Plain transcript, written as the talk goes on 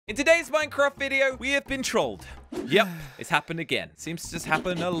In today's Minecraft video, we have been trolled. Yep, it's happened again. Seems to just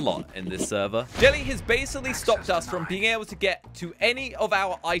happen a lot in this server. Jelly has basically stopped us from being able to get to any of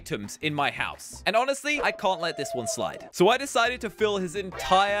our items in my house. And honestly, I can't let this one slide. So I decided to fill his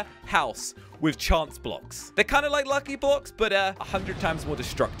entire house with chance blocks. They're kind of like lucky blocks, but 100 times more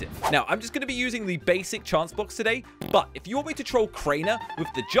destructive. Now, I'm just going to be using the basic chance blocks today, but if you want me to troll Crainer with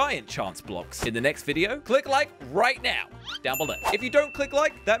the giant chance blocks in the next video, click like right now, down below. If you don't click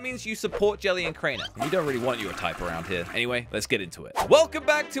like, that means you support Jelly and Crainer. We don't really want your type around here. Anyway, let's get into it. Welcome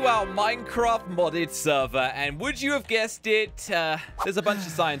back to our Minecraft modded server, and would you have guessed it, there's a bunch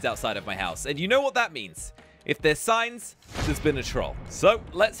of signs outside of my house, and you know what that means. If there's signs, there's been a troll. So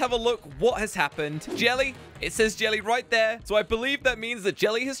let's have a look what has happened. Jelly, it says Jelly right there. So I believe that means that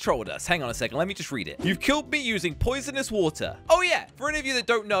Jelly has trolled us. Hang on a second, let me just read it. You've killed me using poisonous water. Oh yeah, for any of you that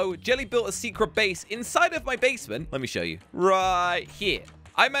don't know, Jelly built a secret base inside of my basement. Let me show you. Right here.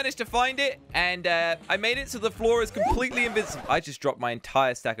 I managed to find it, and I made it so the floor is completely invisible. I just dropped my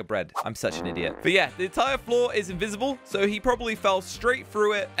entire stack of bread. I'm such an idiot. But yeah, the entire floor is invisible, so he probably fell straight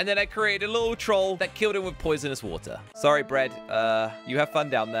through it, and then I created a little troll that killed him with poisonous water. Sorry, bread. You have fun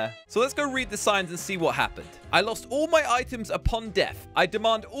down there. So let's go read the signs and see what happened. I lost all my items upon death. I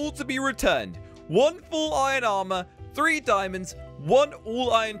demand all to be returned. 1 full iron armor, 3 diamonds, 1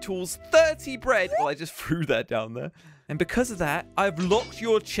 all iron tools, 30 bread. Well, I just threw that down there. And because of that, I've locked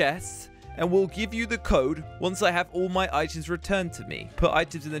your chests and will give you the code once I have all my items returned to me. Put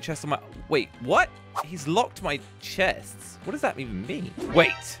items in the chest on my... Wait, what? He's locked my chests. What does that even mean?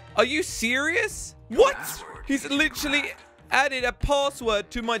 Wait, are you serious? What? He's literally added a password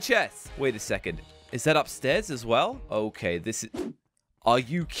to my chest. Wait a second. Is that upstairs as well? Okay, this is... Are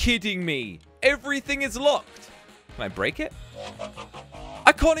you kidding me? Everything is locked. Can I break it?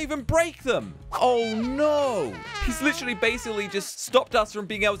 I can't even break them. Oh no. He's literally basically just stopped us from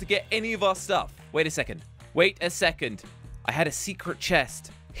being able to get any of our stuff. Wait a second. Wait a second. I had a secret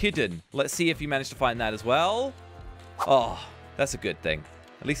chest hidden. Let's see if he managed to find that as well. Oh, that's a good thing.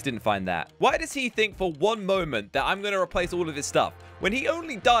 At least he didn't find that. Why does he think for one moment that I'm going to replace all of his stuff when he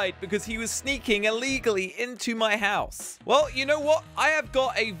only died because he was sneaking illegally into my house? Well, you know what? I have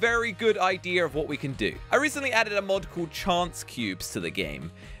got a very good idea of what we can do. I recently added a mod called Chance Cubes to the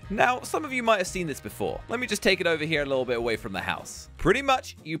game. Now, some of you might have seen this before. Let me just take it over here a little bit away from the house. Pretty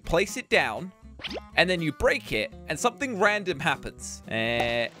much, you place it down, and then you break it, and something random happens.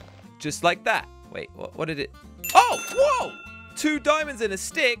 Just like that. Wait, what did it... Oh, whoa! 2 diamonds and a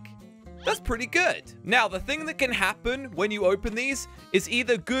stick. That's pretty good. Now, the thing that can happen when you open these is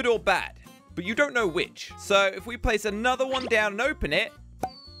either good or bad, but you don't know which. So if we place another one down and open it...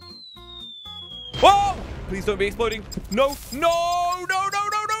 Whoa! Please don't be exploding. No, no, no, no,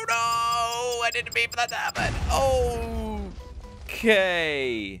 no, no, no! I didn't mean for that to happen.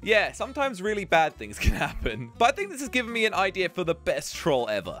 Okay. Yeah, sometimes really bad things can happen. But I think this has given me an idea for the best troll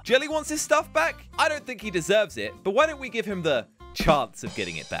ever. Jelly wants his stuff back. I don't think he deserves it, but why don't we give him the chance of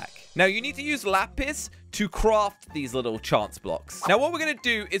getting it back? Now, you need to use lapis to craft these little chance blocks. Now, what we're going to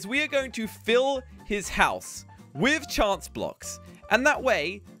do is we are going to fill his house with chance blocks. And that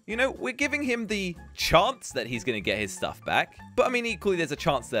way, you know, we're giving him the chance that he's going to get his stuff back. But I mean, equally, there's a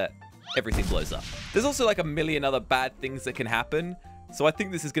chance that everything blows up. There's also like a million other bad things that can happen. So I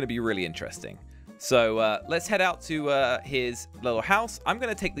think this is going to be really interesting. So let's head out to his little house. I'm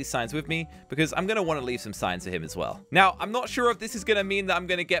going to take these signs with me because I'm going to want to leave some signs for him as well. Now, I'm not sure if this is going to mean that I'm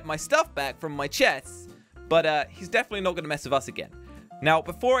going to get my stuff back from my chests, but he's definitely not going to mess with us again. Now,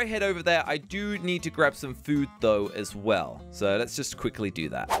 before I head over there, I do need to grab some food, though, as well. So let's just quickly do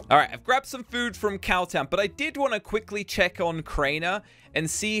that. All right, I've grabbed some food from Cowtown, but I did want to quickly check on Crainer and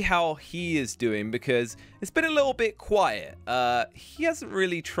see how he is doing because it's been a little bit quiet. He hasn't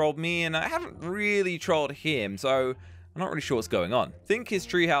really trolled me, and I haven't really trolled him, so I'm not really sure what's going on. I think his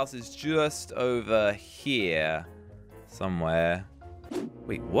treehouse is just over here somewhere.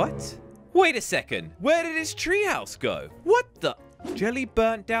 Wait, what? Wait a second. Where did his treehouse go? What the... Jelly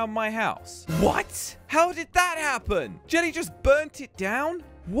burnt down my house. What? How did that happen? Jelly just burnt it down?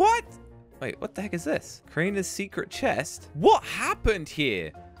 What? Wait, what the heck is this? Crainer's secret chest? What happened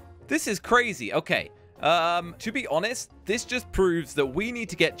here? This is crazy. Okay. To be honest, this just proves that we need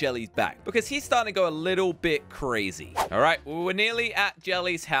to get Jelly's back because he's starting to go a little bit crazy. All right, well, we're nearly at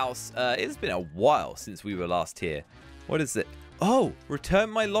Jelly's house. It's been a while since we were last here. What is it? Oh, return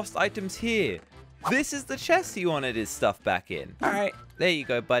my lost items here. This is the chest he wanted his stuff back in. All right, there you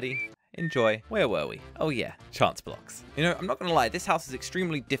go, buddy. Enjoy. Where were we? Oh, yeah, chance blocks. You know, I'm not going to lie. This house is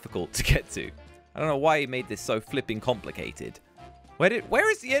extremely difficult to get to. I don't know why he made this so flipping complicated. Where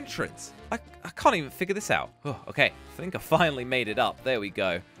is the entrance? I can't even figure this out. Oh, okay, I think I finally made it up. There we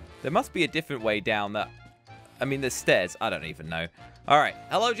go. There must be a different way down that... I mean, there's stairs. I don't even know. All right.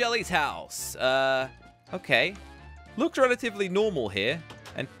 Hello, Jelly's house. Okay. Looks relatively normal here.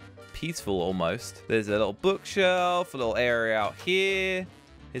 And peaceful almost. There's a little bookshelf, a little area out here.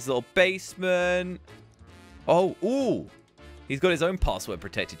 His little basement. Oh, ooh. He's got his own password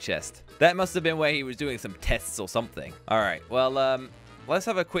protected chest. That must have been where he was doing some tests or something. All right. Well, let's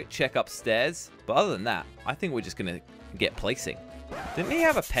have a quick check upstairs. But other than that, I think we're just going to get placing. Didn't he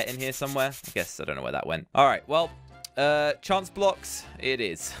have a pet in here somewhere? I guess I don't know where that went. All right. Well, chance blocks it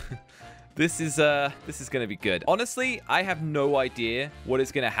is. This is going to be good. Honestly, I have no idea what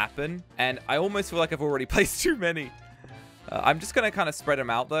is going to happen. And I almost feel like I've already placed too many. I'm just going to kind of spread them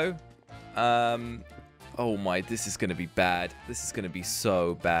out, though. Oh, my. This is going to be bad. This is going to be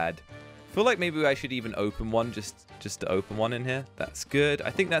so bad. I feel like maybe I should even open one just to open one in here. That's good.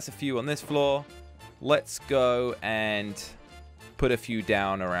 I think that's a few on this floor. Let's go and put a few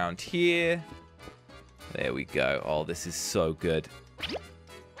down around here. There we go. Oh, this is so good.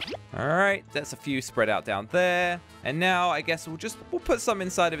 All right, that's a few spread out down there. And now I guess we'll put some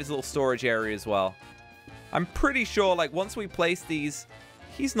inside of his little storage area as well. I'm pretty sure, like, once we place these,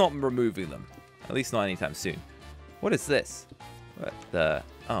 he's not removing them. At least not anytime soon. What is this? What the...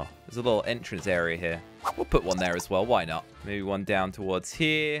 Oh, there's a little entrance area here. We'll put one there as well. Why not? Maybe one down towards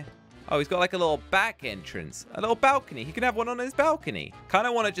here. Oh, he's got like a little back entrance. A little balcony. He can have one on his balcony. Kind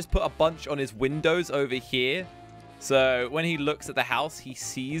of want to just put a bunch on his windows over here. So when he looks at the house, he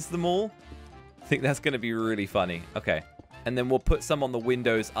sees them all. I think that's going to be really funny. Okay. And then we'll put some on the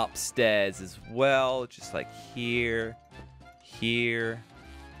windows upstairs as well. Just like here, here.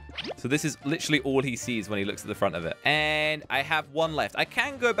 So this is literally all he sees when he looks at the front of it. And I have one left. I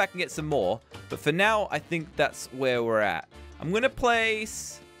can go back and get some more. But for now, I think that's where we're at. I'm going to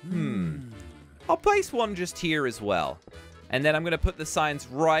place... I'll place one just here as well. And then I'm going to put the signs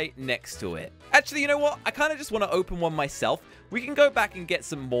right next to it. Actually, you know what? I kind of just want to open one myself. We can go back and get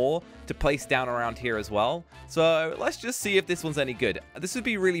some more to place down around here as well. So let's just see if this one's any good. This would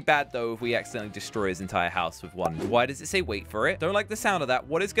be really bad, though, if we accidentally destroy his entire house with one. Why does it say wait for it? Don't like the sound of that.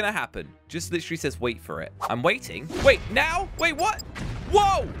 What is going to happen? Just literally says wait for it. I'm waiting. Wait, now? Wait, what?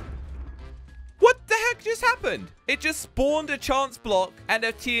 Whoa! What the heck just happened? It just spawned a chance block and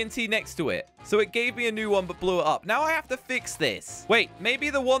a TNT next to it. So it gave me a new one but blew it up. Now I have to fix this. Wait, maybe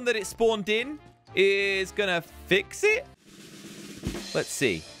the one that it spawned in is gonna fix it? Let's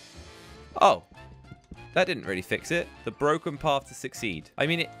see. Oh, that didn't really fix it. The broken path to succeed. I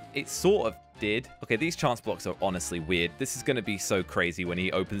mean, it sort of did. Okay, these chance blocks are honestly weird. This is gonna be so crazy when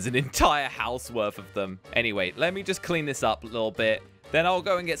he opens an entire house worth of them. Anyway, let me just clean this up a little bit. Then I'll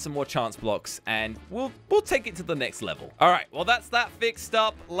go and get some more chance blocks, and we'll take it to the next level. All right, well, that's that fixed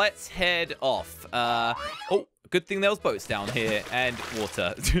up. Let's head off. Oh, good thing there was boats down here and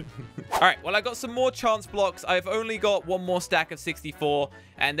water. All right, well, I got some more chance blocks. I've only got one more stack of 64,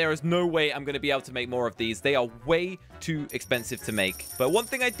 and there is no way I'm going to be able to make more of these. They are way too expensive to make. But one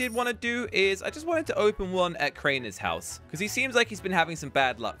thing I did want to do is I just wanted to open one at Craner's house, because he seems like he's been having some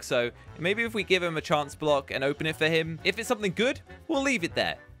bad luck. So maybe if we give him a chance block and open it for him, if it's something good, we'll leave it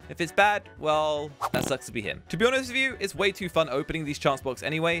there. If it's bad, well, that sucks to be him. To be honest with you, it's way too fun opening these chance blocks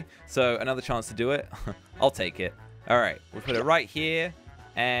anyway. So another chance to do it, I'll take it. All right, we'll put it right here.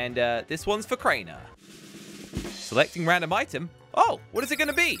 And this one's for Craner. Selecting random item. Oh, what is it going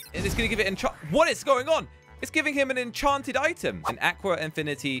to be? It's going to give it enchant. What is going on? It's giving him an enchanted item. An Aqua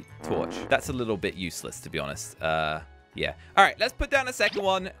Infinity Torch. That's a little bit useless, to be honest. Yeah. All right, let's put down a second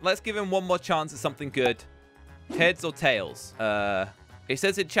one. Let's give him one more chance at something good. Heads or tails? It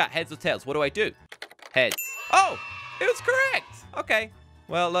says in chat, heads or tails. What do I do? Heads. Oh, it was correct. Okay.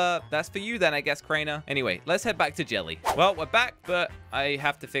 Well, that's for you then, I guess, Craner. Anyway, let's head back to Jelly. Well, we're back, but I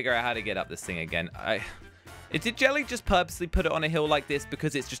have to figure out how to get up this thing again. Did Jelly just purposely put it on a hill like this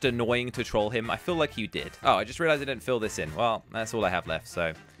because it's just annoying to troll him? I feel like you did. Oh, I just realized I didn't fill this in. Well, that's all I have left,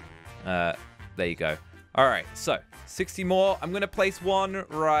 so there you go. All right, so 60 more. I'm going to place one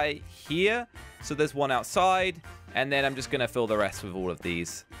right here. So there's one outside, and then I'm just going to fill the rest with all of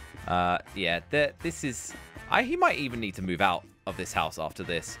these. Yeah, this is... he might even need to move out of this house after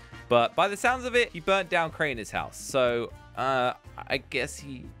this. But by the sounds of it, he burnt down Craner's house. So I guess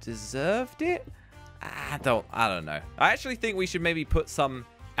he deserved it? I don't know. I actually think we should maybe put some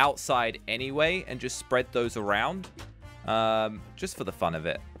outside anyway and just spread those around. Just for the fun of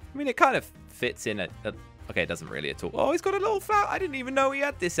it. I mean, it kind of fits in okay, it doesn't really at all. Oh, he's got a little flower. I didn't even know he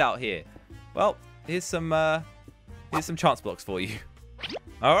had this out here. Well, here's some chance blocks for you.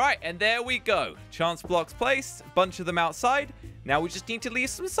 All right, and there we go. Chance blocks placed, a bunch of them outside. Now we just need to leave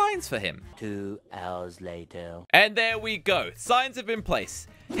some signs for him. 2 hours later. And there we go. Signs have been placed.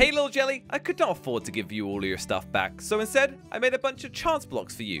 Hey little Jelly, I could not afford to give you all of your stuff back, so instead I made a bunch of chance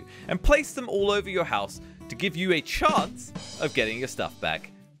blocks for you and placed them all over your house to give you a chance of getting your stuff back.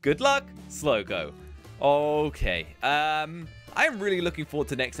 Good luck, Slogo. Okay, I'm really looking forward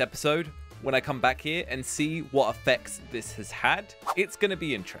to next episode when I come back here and see what effects this has had. It's gonna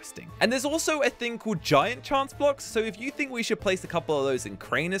be interesting. And there's also a thing called giant chance blocks, so if you think we should place a couple of those in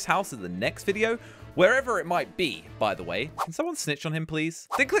Craner's house in the next video, wherever it might be, by the way, can someone snitch on him, please?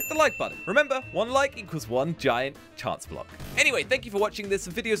 Then click the like button. Remember, 1 like equals 1 giant chance block. Anyway, thank you for watching. There's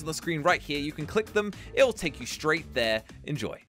some videos on the screen right here. You can click them. It'll take you straight there. Enjoy.